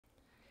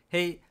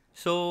Hey,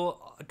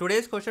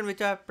 today's question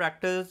which I have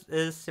practiced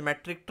is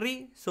symmetric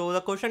tree. So the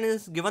question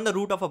is, given the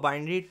root of a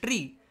binary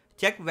tree,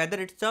 check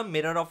whether it's a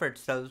mirror of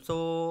itself.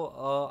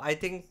 I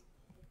think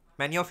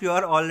many of you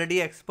are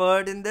already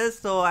expert in this,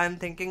 so I'm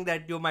thinking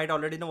that you might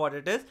already know what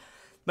it is.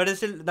 But it's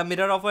still, the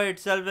mirror of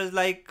itself is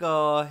like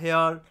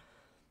here.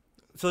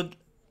 So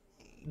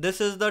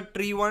this is the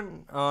tree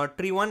one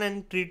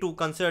and tree two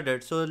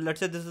considered. So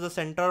let's say this is the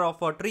center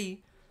of a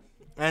tree,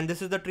 and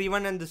this is the tree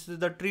 1 and this is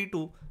the tree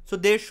 2, so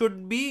they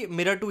should be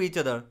mirror to each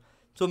other.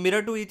 So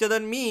mirror to each other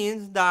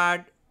means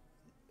that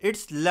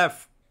its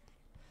left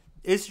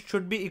is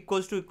should be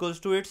equals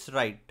to its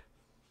right.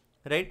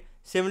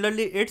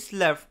 Similarly, its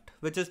left,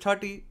 which is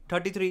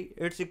 33,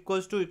 it's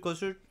equals to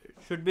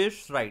should be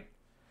its right,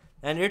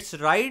 and its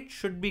right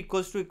should be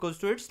equals to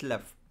its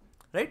left,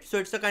 right? So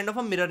it's a kind of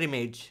a mirror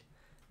image,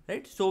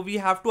 right? So we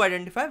have to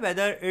identify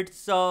whether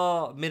it's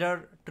a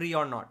mirror tree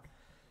or not.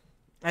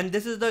 And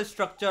this is the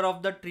structure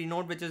of the tree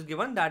node, which is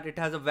given that it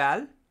has a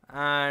val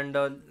and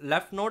a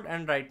left node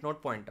and right node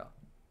pointer.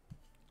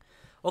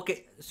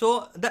 Okay,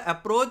 so the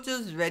approach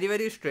is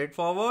very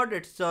straightforward.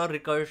 It's a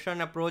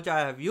recursion approach I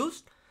have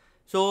used.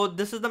 So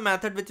this is the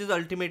method which is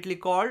ultimately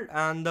called,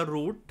 and the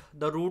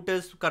root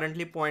is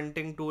currently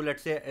pointing to,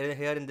 let's say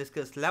here in this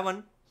case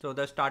 11, so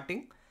the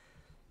starting.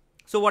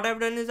 So what I've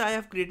done is I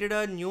have created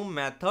a new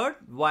method.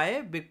 Why?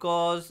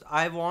 Because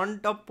I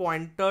want a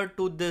pointer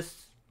to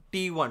this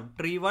T1,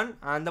 tree 1,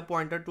 and the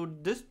pointer to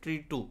this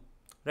tree 2,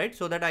 right?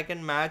 So that I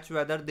can match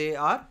whether they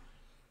are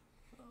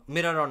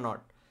mirror or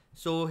not.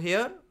 So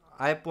here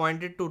I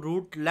pointed to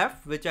root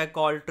left, which I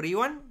call tree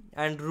 1,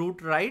 and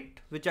root right,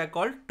 which I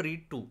call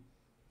tree 2.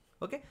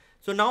 Okay.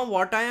 So now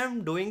what I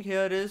am doing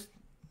here is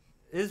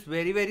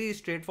very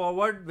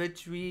straightforward,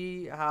 which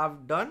we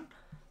have done.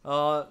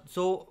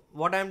 So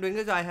what I am doing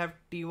is I have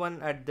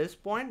T1 at this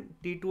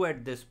point, T2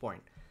 at this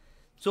point.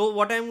 So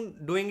what I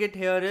am doing it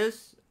here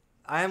is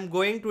I am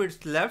going to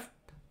its left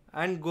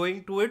and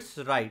going to its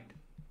right,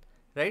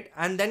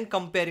 and then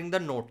comparing the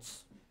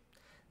nodes.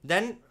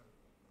 Then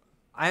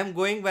when I am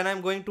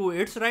going to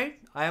its right,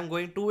 I am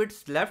going to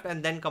its left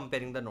and then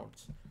comparing the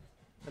nodes,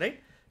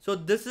 right? So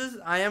this is,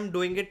 I am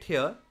doing it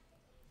here.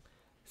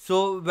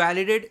 So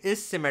validate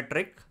is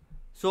symmetric.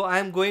 So I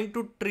am going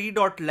to tree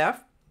dot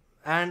left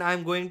and I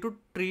am going to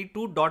tree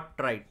 2 dot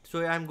right.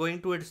 So I am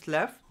going to its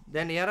left,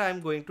 then here I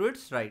am going to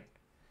its right,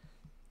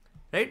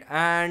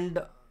 and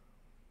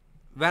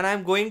when I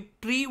am going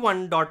tree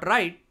 1 dot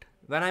right,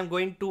 when I am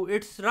going to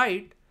its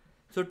right,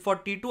 so for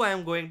T2 I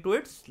am going to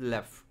its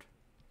left.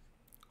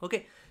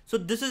 Okay, so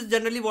this is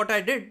generally what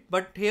I did,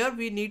 but here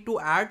we need to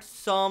add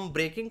some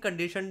breaking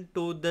condition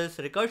to this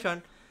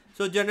recursion.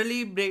 So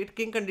generally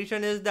breaking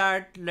condition is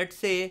that, let's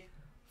say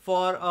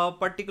for a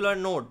particular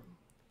node,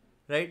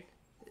 right,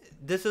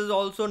 this is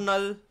also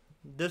null,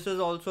 this is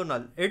also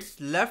null,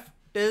 its left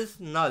is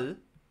null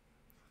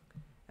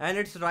and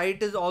its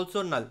right is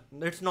also null,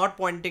 it's not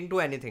pointing to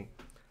anything,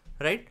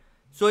 right?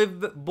 So if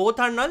both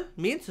are null,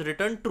 means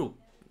return true.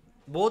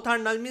 Both are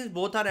null means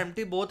both are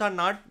empty, both are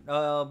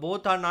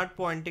not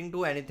pointing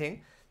to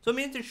anything, so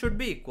means it should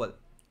be equal,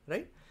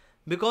 right?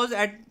 Because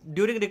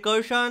during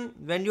recursion,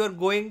 when you are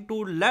going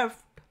to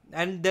left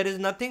and there is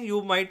nothing,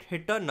 you might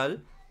hit a null.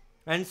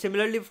 And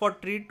similarly for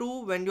tree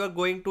 2, when you are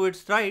going to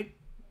its right,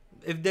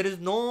 if there is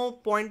no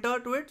pointer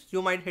to it,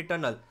 you might hit a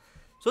null.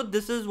 So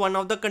this is one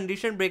of the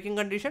breaking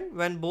condition.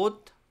 When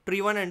both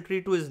tree 1 and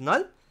tree 2 is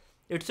null,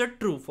 it's a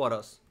true for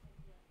us.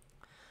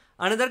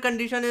 Another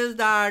condition is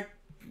that,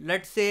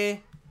 let's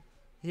say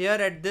here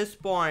at this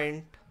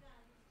point,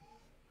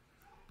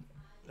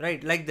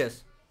 right, like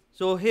this.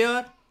 So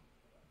here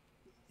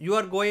you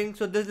are going,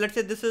 so this, let's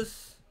say this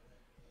is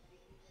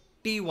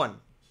T1.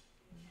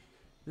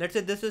 Let's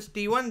say this is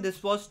T1,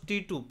 this was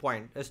T2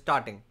 point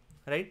starting,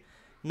 right?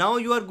 Now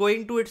you are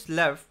going to its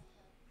left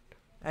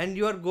and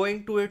you are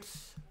going to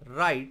its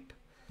right.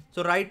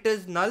 So right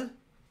is null,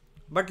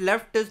 but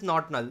left is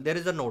not null. There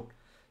is a node.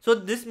 So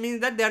this means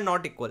that they are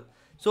not equal.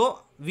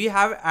 So we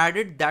have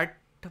added that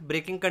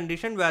breaking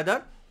condition,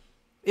 whether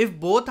if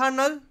both are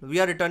null, we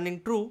are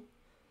returning true.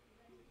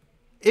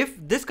 If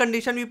this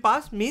condition we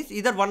pass, means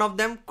either one of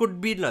them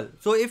could be null.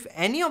 So if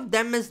any of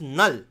them is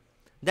null,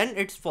 then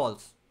it's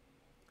false,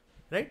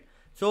 right?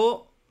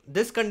 So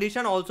this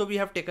condition also we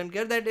have taken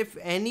care that if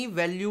any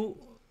value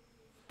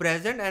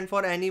present and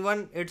for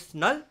anyone it's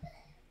null,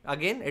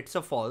 again it's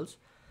a false.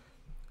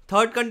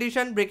 Third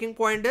condition breaking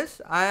point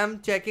is I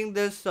am checking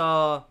this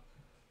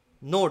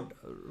node,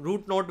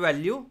 root node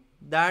value,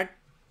 that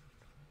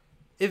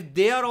if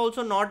they are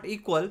also not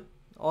equal,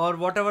 or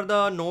whatever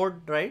the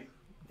node, right,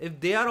 if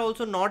they are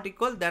also not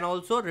equal, then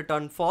also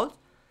return false,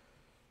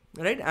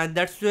 right? And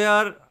that's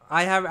where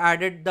I have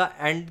added the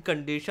end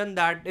condition,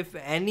 that if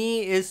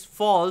any is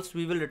false,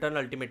 we will return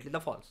ultimately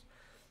the false.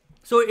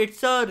 So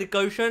it's a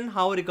recursion,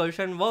 how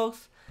recursion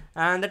works,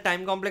 and the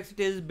time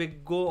complexity is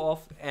big O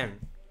of n,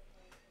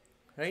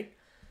 right?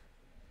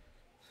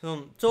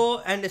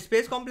 So and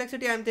space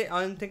complexity, I'm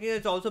thinking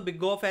it's also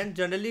big O of n.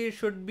 Generally, it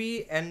should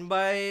be n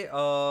by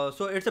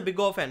so it's a big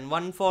O of n.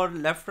 One for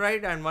left,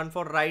 right, and one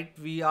for right.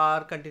 We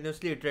are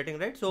continuously iterating,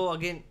 right? So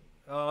again,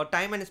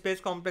 time and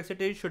space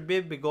complexity should be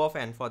big O of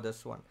n for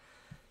this one.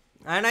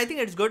 And I think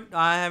it's good.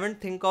 I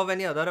haven't think of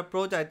any other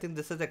approach. I think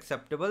this is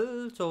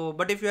acceptable. So,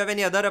 but if you have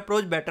any other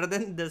approach better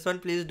than this one,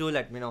 please do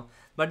let me know.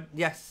 But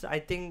yes, I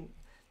think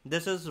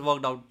this has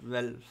worked out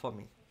well for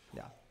me.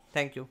 Yeah.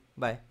 Thank you.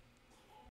 Bye.